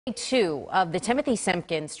Day 2 of the Timothy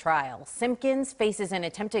Simpkins trial. Simpkins faces an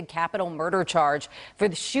attempted capital murder charge for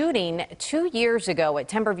the shooting 2 years ago at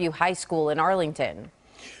Timberview High School in Arlington.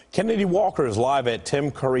 Kennedy Walker is live at Tim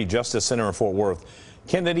Curry Justice Center in Fort Worth.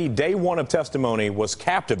 Kennedy, day 1 of testimony was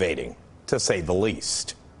captivating, to say the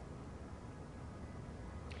least.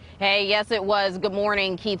 Hey, yes, it was. Good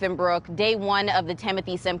morning, Keith and Brooke. Day 1 of the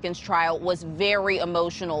Timothy Simpkins trial was very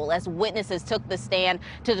emotional as witnesses took the stand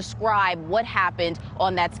to describe what happened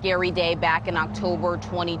on that scary day back in October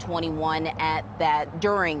 2021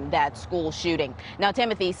 during that school shooting. Now,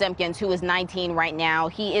 Timothy Simpkins, who is 19 right now,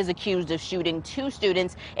 he is accused of shooting 2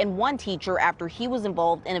 students and 1 teacher after he was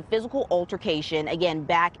involved in a physical altercation, again,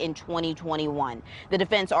 back in 2021. The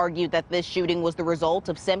defense argued that this shooting was the result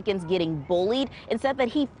of Simpkins getting bullied and said that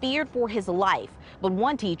he feared for his life. But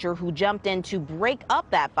one teacher who jumped in to break up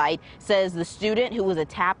that fight says the student who was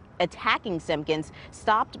attacking Simpkins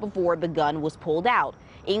stopped before the gun was pulled out.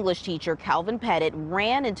 English teacher Calvin Pettit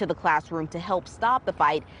ran into the classroom to help stop the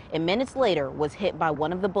fight and minutes later was hit by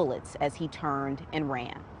one of the bullets as he turned and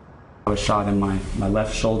ran. I was shot in my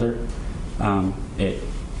left shoulder. It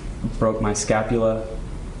broke my scapula,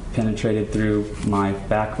 penetrated through my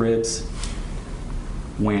back ribs,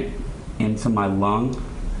 went into my lung,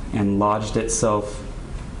 and lodged itself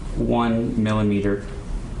 1 millimeter,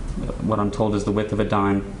 what I'm told is the width of a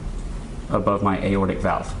dime, above my aortic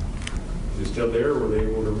valve. Is it still there, or were they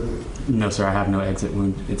able to remove it? No, sir, I have no exit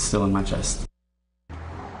wound. It's still in my chest.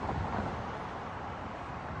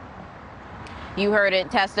 You heard it,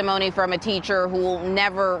 testimony from a teacher who will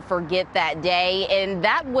never forget that day. And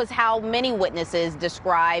that was how many witnesses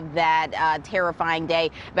described that terrifying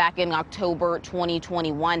day back in October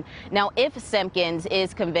 2021. Now, if Simpkins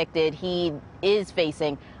is convicted, he is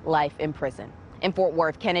facing life in prison. In Fort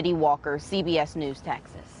Worth, Kennedy Walker, CBS News,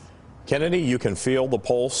 Texas. Kennedy, you can feel the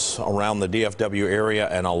pulse around the DFW area,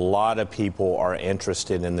 and a lot of people are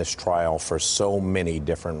interested in this trial for so many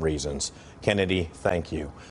different reasons. Kennedy, thank you.